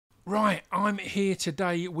Right, I'm here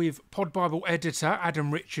today with Pod Bible editor Adam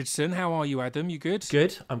Richardson. How are you, Adam? You good?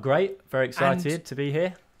 Good, I'm great. Very excited to be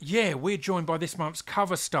here. Yeah, we're joined by this month's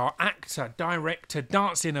cover star, actor, director,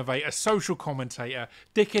 dance innovator, social commentator,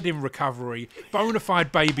 dickhead in recovery, bona fide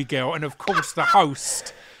baby girl, and of course the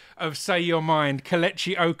host of Say Your Mind,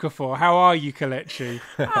 Kelechi Okafor. How are you, Kelechi?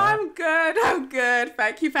 I'm good.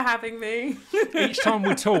 Thank you for having me. Each time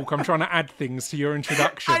we talk, I'm trying to add things to your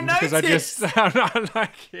introduction. I noticed. Because I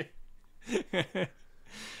like it.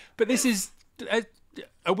 But this is...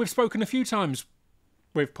 we've spoken a few times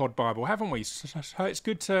with Pod Bible, haven't we? So it's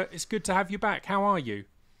good to have you back. How are you?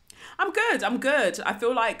 I'm good. I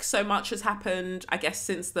feel like so much has happened, I guess,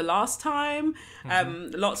 since the last time.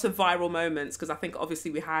 Lots of viral moments, because I think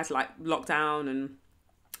obviously we had like lockdown and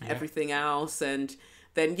everything else. And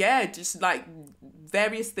then, just like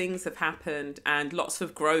various things have happened and lots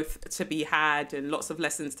of growth to be had and lots of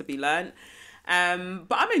lessons to be learnt.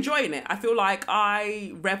 But I'm enjoying it. I feel like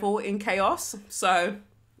I revel in chaos. So,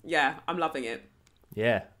 yeah, I'm loving it.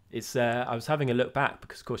 Yeah, it's. I was having a look back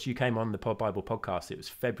because, of course, you came on the Pod Bible podcast. It was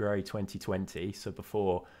February 2020, so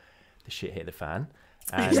before the shit hit the fan.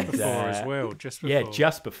 And, just before as well, just before. Yeah,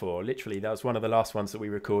 just before. Literally, that was one of the last ones that we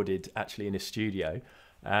recorded actually in a studio.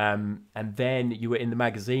 And then you were in the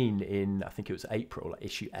magazine in, I think it was April, like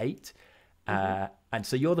issue 8. And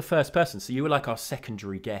so you're the first person. So you were like our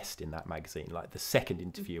secondary guest in that magazine, like the second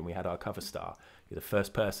interview, and we had our cover star. You're the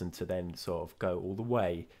first person to then sort of go all the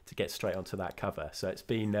way to get straight onto that cover. So it's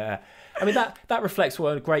been, I mean, that reflects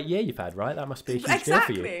what a great year you've had, right? That must be a huge deal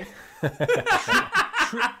for you.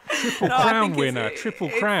 Triple crown winner, triple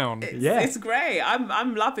crown. It's great.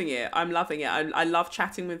 I'm loving it. I love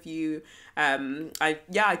chatting with you.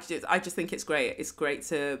 I just think it's great. It's great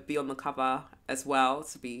to be on the cover as well,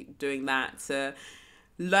 to be doing that, to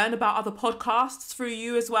learn about other podcasts through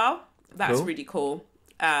you as well. That's cool. Really cool.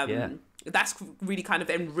 That's really kind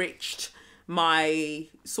of enriched my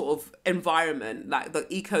sort of environment, like the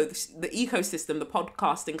ecosystem, the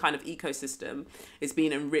podcasting kind of ecosystem is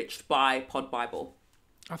being enriched by Pod Bible.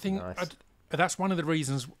 I think that's one of the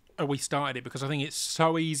reasons we started it, because I think it's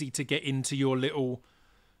so easy to get into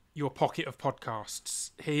your pocket of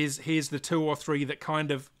podcasts. Here's the 2 or 3 that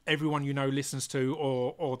kind of everyone you know listens to,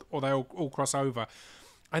 or they all cross over.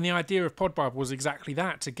 And the idea of Pod Bible was exactly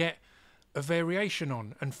that, to get a variation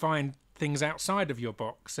on and find things outside of your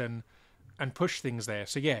box and push things there.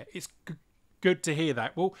 So yeah, it's good to hear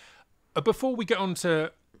that. Well, before we get on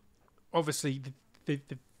to obviously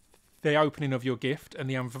the opening of your gift and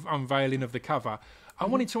the unveiling of the cover, I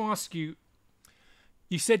wanted to ask you,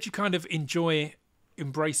 you said you kind of enjoy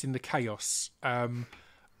embracing the chaos.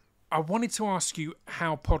 I wanted to ask you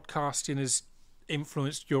how podcasting has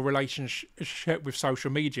influenced your relationship with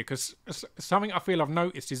social media, because something I feel I've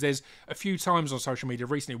noticed is there's a few times on social media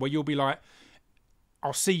recently where you'll be like,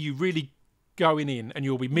 I'll see you really going in and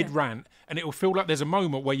you'll be mid-rant, and it will feel like there's a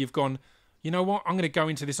moment where you've gone, you know what, I'm going to go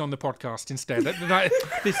into this on the podcast instead.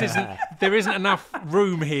 There isn't enough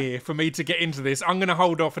room here for me to get into this. I'm going to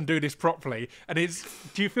hold off and do this properly. And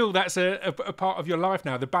do you feel that's a part of your life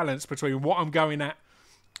now, the balance between what I'm going at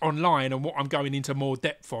online and what I'm going into more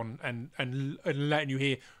depth on, and letting you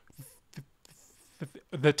hear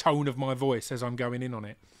the tone of my voice as I'm going in on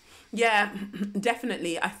it? Yeah,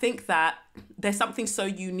 definitely. I think that there's something so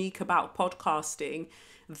unique about podcasting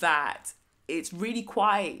that it's really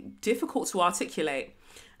quite difficult to articulate.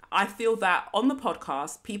 I feel that on the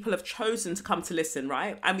podcast, people have chosen to come to listen,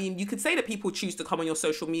 right? I mean, you could say that people choose to come on your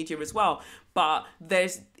social media as well, but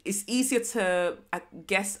it's easier to, I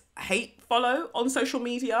guess, hate follow on social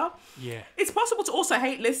media. Yeah. It's possible to also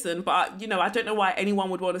hate listen, but, you know, I don't know why anyone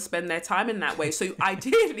would want to spend their time in that way. So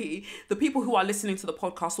ideally, the people who are listening to the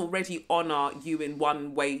podcast already honour you in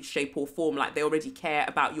one way, shape or form. Like, they already care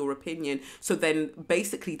about your opinion. So then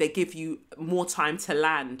basically they give you more time to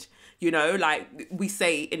land. You know, like we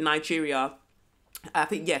say in Nigeria, I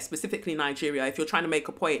think, specifically Nigeria, if you're trying to make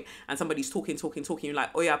a point and somebody's talking, you're like,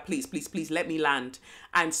 oh yeah, please, let me land.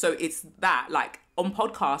 And so it's that, like, on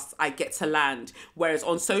podcasts, I get to land. Whereas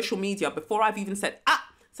on social media, before I've even said,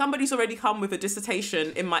 somebody's already come with a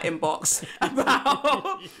dissertation in my inbox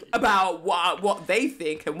about what they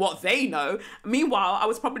think and what they know. Meanwhile, I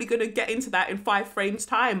was probably going to get into that in 5 frames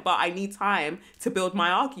time, but I need time to build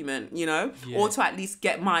my argument, you know, or to at least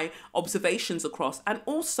get my observations across. And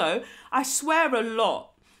also, I swear a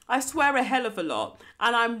lot. I swear a hell of a lot.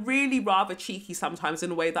 And I'm really rather cheeky sometimes in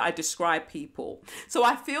the way that I describe people. So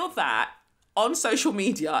I feel that on social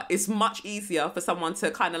media, it's much easier for someone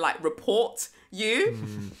to kind of like report you.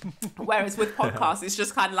 Whereas with podcasts, it's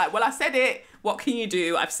just kind of like, well, I said it. What can you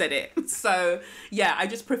do? I've said it. So yeah, I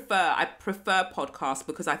prefer podcasts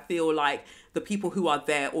because I feel like the people who are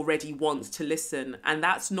there already want to listen. And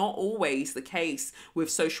that's not always the case with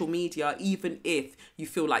social media, even if you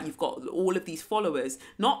feel like you've got all of these followers.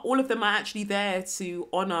 Not all of them are actually there to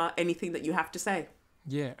honour anything that you have to say.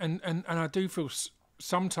 Yeah, and I do feel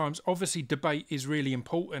sometimes, obviously, debate is really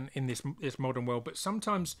important in this modern world, but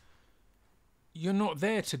sometimes you're not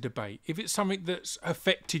there to debate. If it's something that's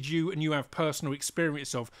affected you and you have personal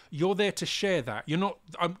experience of, you're there to share that. You're not,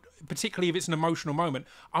 particularly if it's an emotional moment,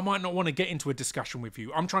 I might not want to get into a discussion with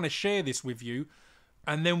you. I'm trying to share this with you,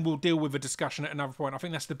 and then we'll deal with a discussion at another point. I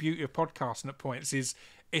think that's the beauty of podcasting at points, is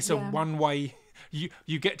it's a one-way,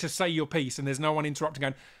 you get to say your piece and there's no one interrupting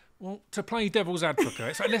going, well, to play devil's advocate.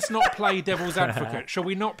 It's like, let's not play devil's advocate. Shall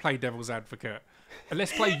we not play devil's advocate?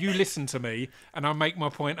 Let's play you listen to me and I'll make my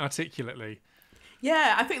point articulately.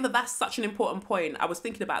 Yeah, I think that's such an important point. I was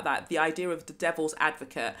thinking about that, the idea of the devil's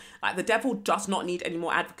advocate. Like, the devil does not need any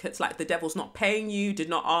more advocates. Like, the devil's not paying you, did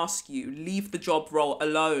not ask you, leave the job role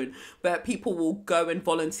alone. But people will go and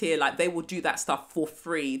volunteer. Like, they will do that stuff for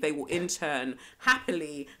free. They will intern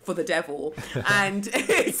happily for the devil. And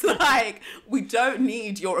it's like, we don't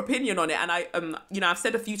need your opinion on it. And I've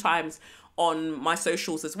said a few times on my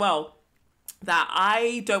socials as well, that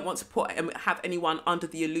I don't want to have anyone under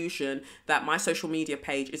the illusion that my social media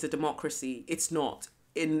page is a democracy. It's not.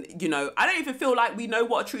 I don't even feel like we know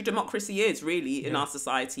what a true democracy is, really, in our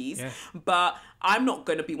societies. Yeah. But I'm not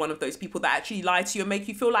going to be one of those people that actually lie to you and make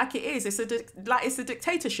you feel like it is. It's a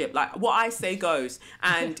dictatorship. Like, what I say goes.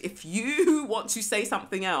 And if you want to say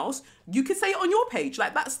something else, you can say it on your page.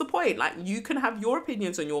 Like, that's the point. Like, you can have your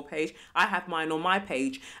opinions on your page. I have mine on my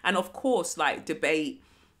page. And of course, like, debate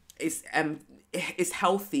is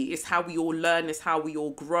healthy. It's how we all learn. It's how we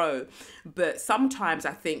all grow. But sometimes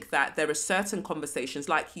I think that there are certain conversations,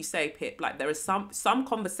 like you say, Pip, like there are some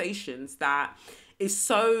conversations that is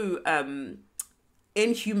so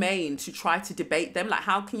inhumane to try to debate them. Like,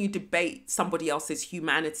 how can you debate somebody else's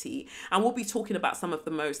humanity? And we'll be talking about some of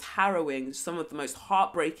the most harrowing, some of the most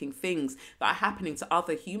heartbreaking things that are happening to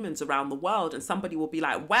other humans around the world. And somebody will be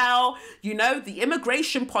like, well, the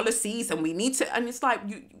immigration policies, and we need to, and it's like,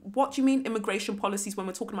 what do you mean immigration policies when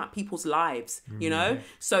we're talking about people's lives,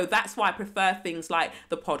 So that's why I prefer things like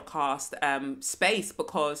the podcast space,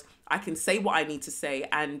 because I can say what I need to say.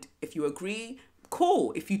 And if you agree,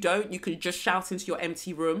 cool. If you don't, you can just shout into your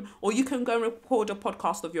empty room, or you can go and record a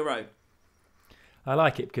podcast of your own. I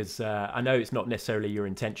like it because I know it's not necessarily your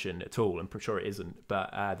intention at all. I'm pretty sure it isn't,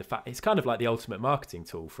 but the fact it's kind of like the ultimate marketing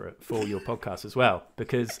tool for your podcast as well.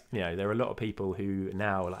 Because there are a lot of people who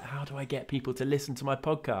now are like, how do I get people to listen to my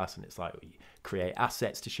podcast? And it's like, you create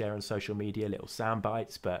assets to share on social media, little sound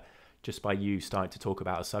bites, but just by you starting to talk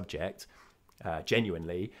about a subject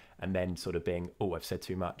genuinely, and then sort of being, oh, I've said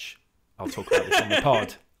too much, I'll talk about this on the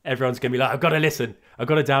pod. Everyone's going to be like, I've got to listen. I've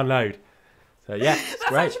got to download. So yeah, it's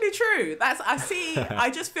great. That's actually true.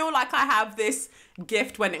 I just feel like I have this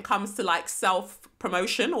gift when it comes to like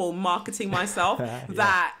self-promotion or marketing myself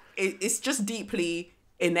that it's just deeply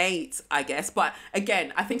innate, I guess. But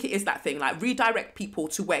again, I think it is that thing, like redirect people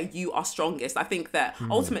to where you are strongest. I think that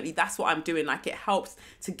ultimately that's what I'm doing. Like, it helps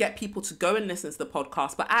to get people to go and listen to the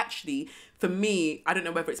podcast. But actually, for me, I don't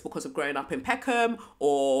know whether it's because of growing up in Peckham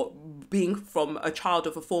or being from a child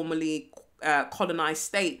of a formerly colonized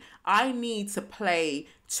state, I need to play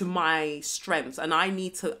to my strengths, and I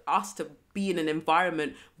need us to be in an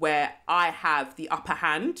environment where I have the upper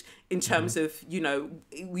hand in terms of,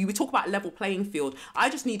 we talk about level playing field. I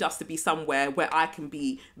just need us to be somewhere where I can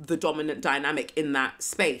be the dominant dynamic in that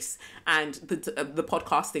space. And the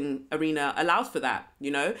podcasting arena allows for that,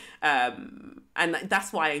 and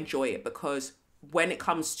that's why I enjoy it, because when it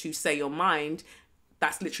comes to say your mind,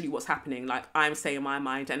 that's literally what's happening. Like, I'm saying my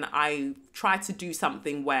mind, and I try to do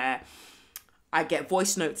something where I get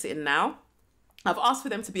voice notes in now. I've asked for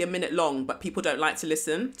them to be a minute long, but people don't like to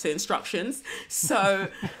listen to instructions. So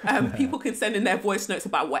people can send in their voice notes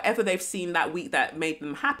about whatever they've seen that week that made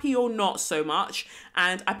them happy or not so much.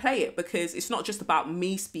 And I play it because it's not just about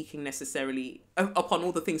me speaking necessarily upon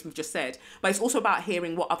all the things we've just said, but it's also about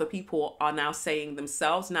hearing what other people are now saying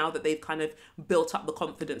themselves now that they've kind of built up the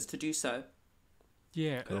confidence to do so.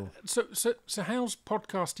 Yeah. Cool. So how's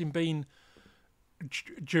podcasting been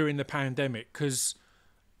during the pandemic? Because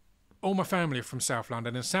all my family are from South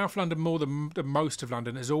London, and South London, more than most of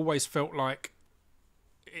London, has always felt like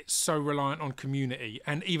it's so reliant on community,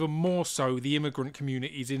 and even more so the immigrant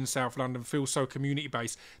communities in South London feel so community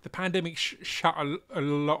based. The pandemic shut a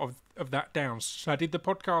lot of that down. So did the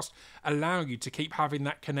podcast allow you to keep having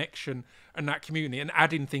that connection and that community, and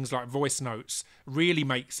adding things like voice notes really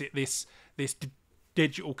makes it this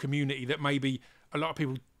digital community that maybe a lot of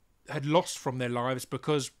people had lost from their lives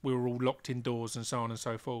because we were all locked indoors and so on and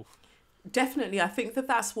so forth? Definitely. I think that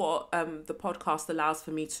that's what the podcast allows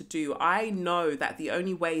for me to do. I know that the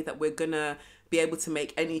only way that we're going to be able to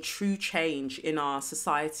make any true change in our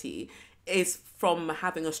society is from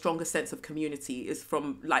having a stronger sense of community, is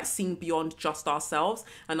from like seeing beyond just ourselves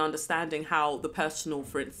and understanding how the personal,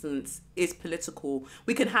 for instance, is political.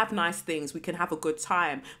 We can have nice things, we can have a good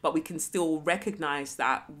time, but we can still recognize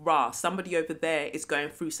that, somebody over there is going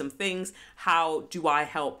through some things. How do I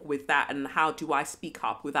help with that? And how do I speak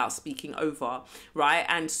up without speaking over, right?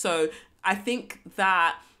 And so I think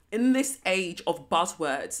that in this age of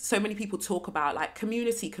buzzwords, so many people talk about like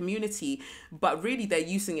community, but really they're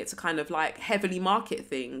using it to kind of like heavily market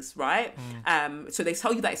things, right? So they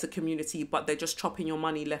tell you that it's a community, but they're just chopping your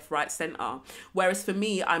money left, right, center. Whereas for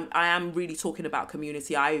me, I am really talking about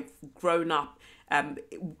community. I've grown up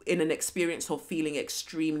in an experience of feeling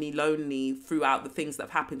extremely lonely throughout the things that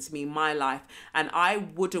have happened to me in my life. And I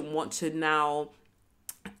wouldn't want to now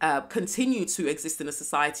continue to exist in a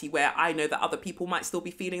society where I know that other people might still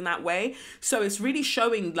be feeling that way. So it's really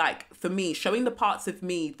showing, like, for me, showing the parts of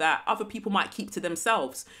me that other people might keep to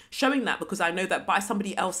themselves, showing that, because I know that by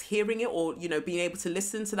somebody else hearing it, or, you know, being able to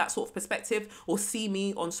listen to that sort of perspective, or see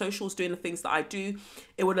me on socials doing the things that I do,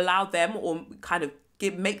 it would allow them, or kind of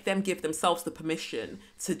make them give themselves the permission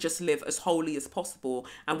to just live as wholly as possible.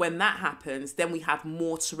 And when that happens, then we have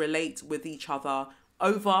more to relate with each other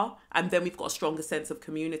over, and then we've got a stronger sense of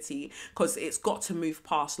community, because it's got to move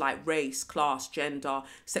past like race, class, gender,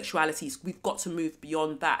 sexualities. We've got to move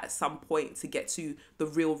beyond that at some point to get to the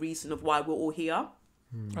real reason of why we're all here.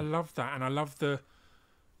 I love that, and I love the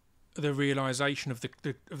realization of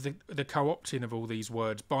the co-opting of all these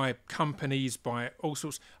words by companies, by all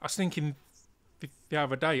sorts. I was thinking the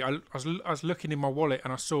other day, I was looking in my wallet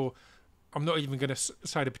and I saw, I'm not even going to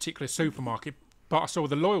say the particular supermarket, but I saw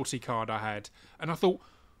the loyalty card I had, and I thought,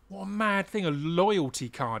 what a mad thing a loyalty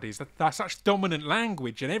card is. That's such dominant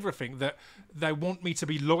language and everything, that they want me to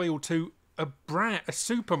be loyal to a brand, a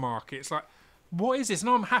supermarket. It's like, what is this? And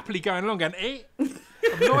I'm happily going along going,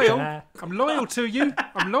 I'm loyal. I'm loyal to you.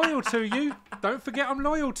 I'm loyal to you. Don't forget I'm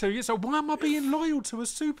loyal to you. So why am I being loyal to a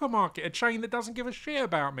supermarket, a chain that doesn't give a shit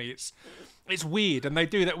about me? It's weird, and they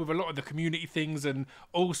do that with a lot of the community things and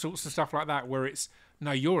all sorts of stuff like that, where it's,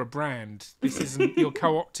 no, you're a brand. This isn't. You're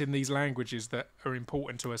co-opting these languages that are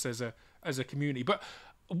important to us as a community. But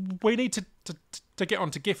we need to get on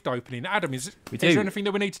to gift opening. Adam, is there anything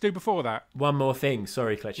that we need to do before that? One more thing.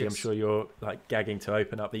 Sorry, Kelechi. Yes. I'm sure you're like gagging to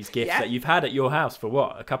open up these gifts that you've had at your house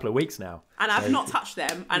for a couple of weeks now. And I've not touched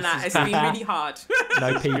them, and it's been really hard.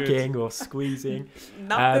 No peeking or squeezing.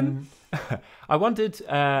 Nothing. I wondered,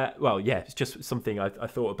 it's just something I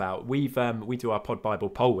thought about. We do our Pod Bible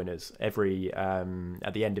poll winners every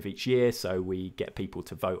at the end of each year, so we get people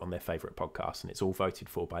to vote on their favourite podcast, and it's all voted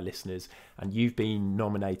for by listeners. And you've been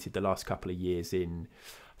nominated the last couple of years in,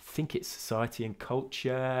 I think it's Society and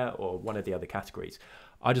Culture or one of the other categories.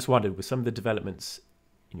 I just wondered, with some of the developments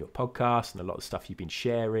in your podcast and a lot of stuff you've been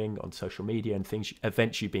sharing on social media and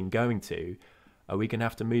events you've been going to, are we going to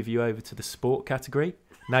have to move you over to the sport category?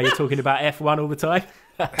 Now you're talking about F1 all the time?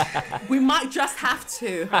 We might just have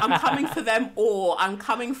to. I'm coming for them all. I'm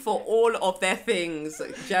coming for all of their things.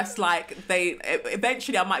 Just like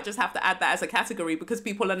eventually I might just have to add that as a category, because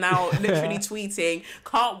people are now literally tweeting,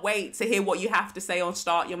 can't wait to hear what you have to say on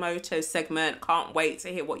Start Your Moto segment. Can't wait to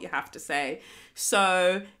hear what you have to say.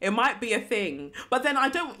 So it might be a thing. But then I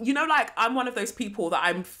don't, I'm one of those people that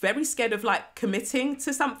I'm very scared of like committing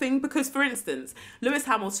to something, because, for instance, Lewis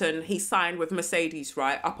Hamilton, he signed with Mercedes,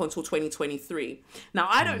 right, up until 2023. Now,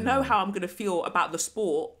 I don't know how I'm going to feel about the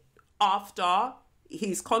sport after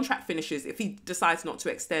his contract finishes, if he decides not to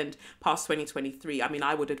extend past 2023. I mean,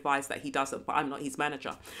 I would advise that he doesn't, but I'm not his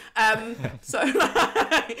manager. So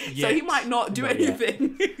he might not do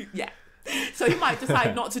anything. Yeah. So he might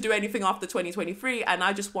decide not to do anything after 2023, and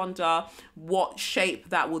I just wonder what shape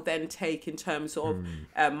that will then take in terms of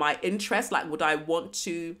my interest. Like, would I want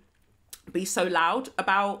to be so loud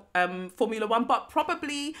about Formula One? But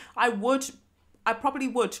probably I probably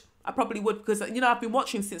would, because I've been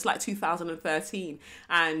watching since like 2013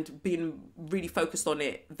 and been really focused on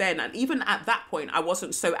it then. And even at that point, I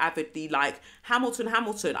wasn't so avidly like Hamilton.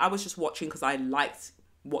 I was just watching because I liked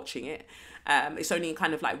watching it. It's only in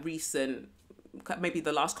kind of like recent maybe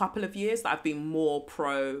the last couple of years that I've been more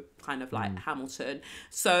pro kind of like Hamilton.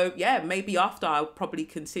 So yeah, maybe after I'll probably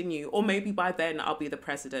continue, or maybe by then I'll be the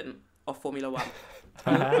president of Formula One.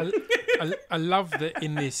 I love that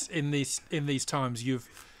in these times you've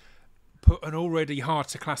put an already hard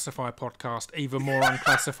to classify podcast even more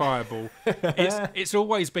unclassifiable. It's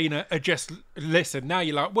always been a just listen. Now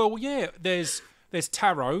you're like, well, yeah, there's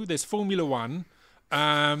tarot, there's Formula One.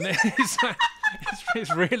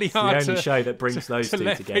 It's really hard the only show that brings those two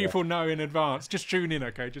let together. people know in advance. Just tune in,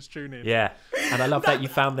 okay? Just tune in. Yeah, and I love that you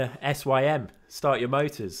found the SYM. Start Your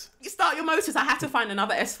Motors. You Start Your Motors. I had to find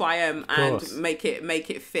another SYM and make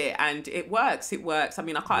it fit, and it works. It works. I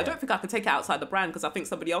mean, I can't. I don't think I can take it outside the brand because I think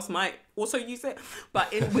somebody else might also use it. But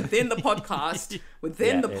within the podcast,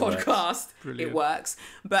 it works.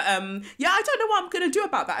 But I don't know what I'm gonna do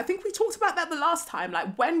about that. I think we talked about that the last time.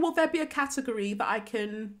 Like, when will there be a category that I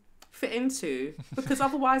can fit into? Because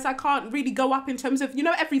otherwise I can't really go up in terms of,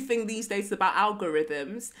 everything these days is about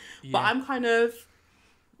algorithms. But I'm kind of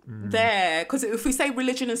there, because if we say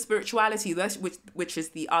religion and spirituality, that's which is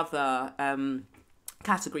the other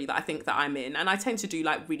category that I think that I'm in, and I tend to do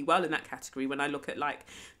like really well in that category when I look at like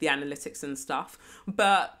the analytics and stuff.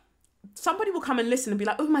 But somebody will come and listen and be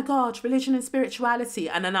like, oh my god, religion and spirituality,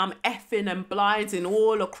 and then I'm effing and blinding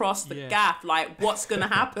all across the gap, like what's gonna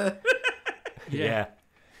happen? Yeah.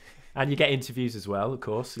 And you get interviews as well, of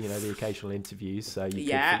course, the occasional interviews, so you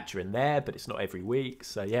could feature in there, but it's not every week,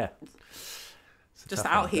 so yeah. Just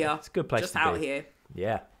out here. It's a good place just to out be. here.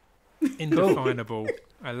 Yeah. Indefinable.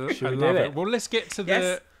 I love it. Well, let's get to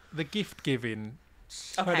the gift giving.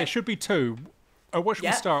 So there should be two. What should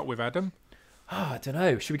we start with, Adam? I don't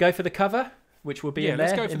know. Should we go for the cover, which will be in there?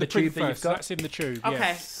 Let's go for in the tube first. that you've got? That's in the tube. Okay.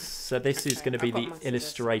 Yeah. So this is going to be the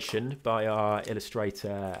illustration by our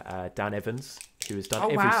illustrator, Dan Evans, who has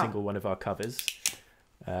done every single one of our covers.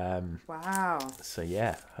 Wow. So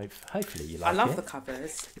yeah, hopefully you like it. I love the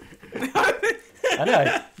covers. I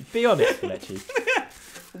know. Be honest, Kelechi.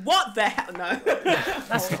 What the hell? No.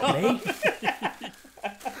 That's not me.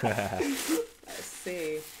 Let's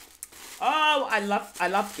see. Oh, I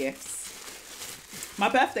love gifts. My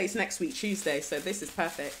birthday's next week, Tuesday, so this is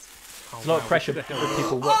perfect. There's a lot of pressure for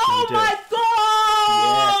people watching Oh you do my it. god!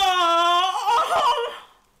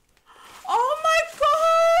 Oh my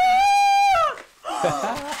god!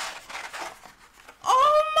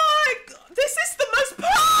 Oh my god! This is the most.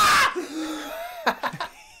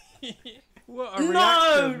 What a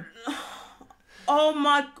reaction. Oh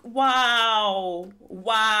my! Wow!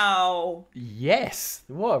 Yes.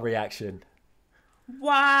 What a reaction.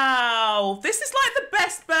 Wow! This is like the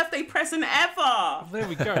best birthday present ever. There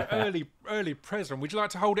we go. Early present. Would you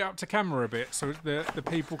like to hold it up to camera a bit so the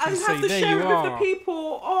people can see? have to There share you it are. with the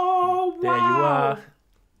people. Oh wow! There you are.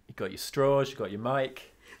 You got your straws. You got your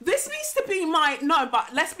mic. This needs to be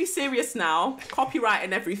but let's be serious now. Copyright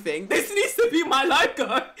and everything. This needs to be my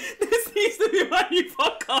logo. This needs to be my new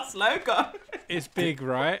podcast logo. It's big,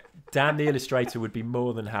 right? Dan, the illustrator, would be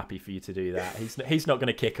more than happy for you to do that. He's not going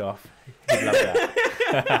to kick off. He'd love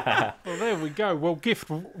that. Well, there we go. Well, gift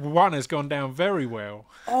one has gone down very well.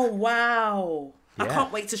 Oh, wow. I Yeah.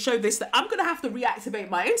 can't wait to show this. I'm going to have to reactivate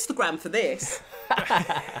my Instagram for this.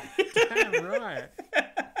 Damn right.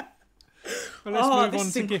 Well, let's move this on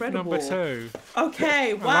is to gift incredible. number 2.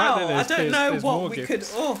 Okay, wow. that I don't know there's what more we gifts. could...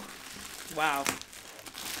 Oh, wow.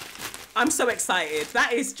 I'm so excited.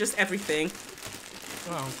 That is just everything.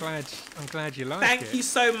 Well, I'm glad you like it. Thank you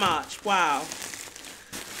so much. Wow.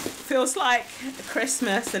 Feels like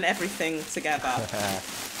Christmas and everything together.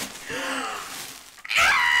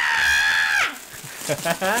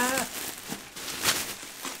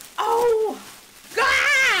 Oh,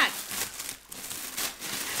 God!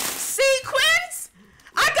 Sequins?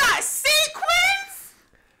 I got sequins?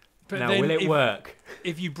 But Now, then will it work?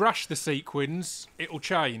 If you brush the sequins, it'll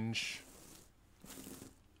change.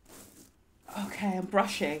 Okay, I'm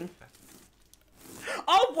brushing.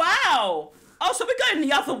 Oh, wow! Oh, so we're going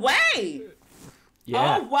the other way.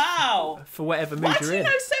 Yeah. Oh, wow. For whatever mood Why you're do you in.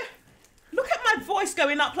 know so... Look at my voice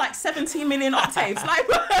going up like 17 million octaves. Like,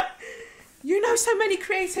 you know so many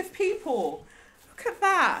creative people. Look at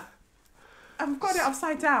that. I've got it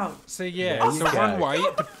upside down. So yeah, There so you go. one way,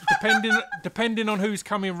 depending on who's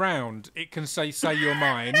coming round, it can say your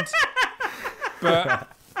mind. But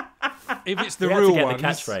if it's the We had to real get ones, the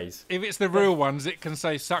catchphrase. if it's the real ones, it can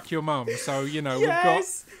say suck your mum. So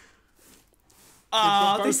Yes. we've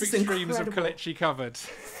got both this is extremes of incredible. Kelechi covered.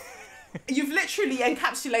 You've literally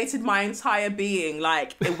encapsulated my entire being,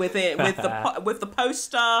 like with it, with the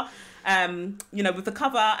poster, with the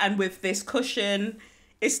cover, and with this cushion.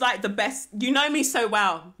 It's like the best. You know me so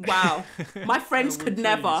well. Wow. My friends could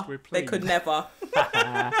never. They could never.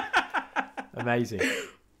 Amazing.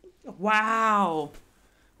 Wow.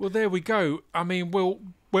 Well, there we go. I mean, we'll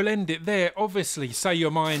end it there. Obviously, Say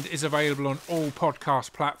Your Mind is available on all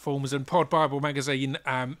podcast platforms, and Pod Bible Magazine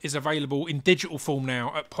is available in digital form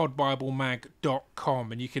now at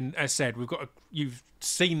podbiblemag.com. And you can, as said, you've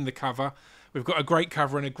seen the cover. We've got a great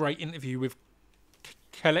cover and a great interview with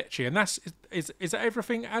Kelechi. And is that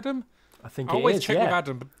everything, Adam? I think I always check with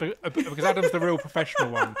Adam because Adam's the real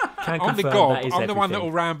professional one. I'm the gob. I'm the one that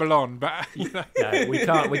will ramble on. But no,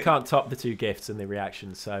 we can't top the two gifts and the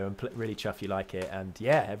reactions. So I'm really chuffed you like it. And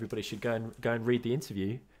yeah, everybody should go and read the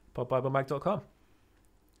interview. podbiblemag.com.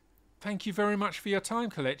 Thank you very much for your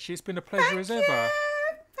time, Kelechi. It's been a pleasure as ever.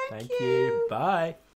 Thank you. Bye.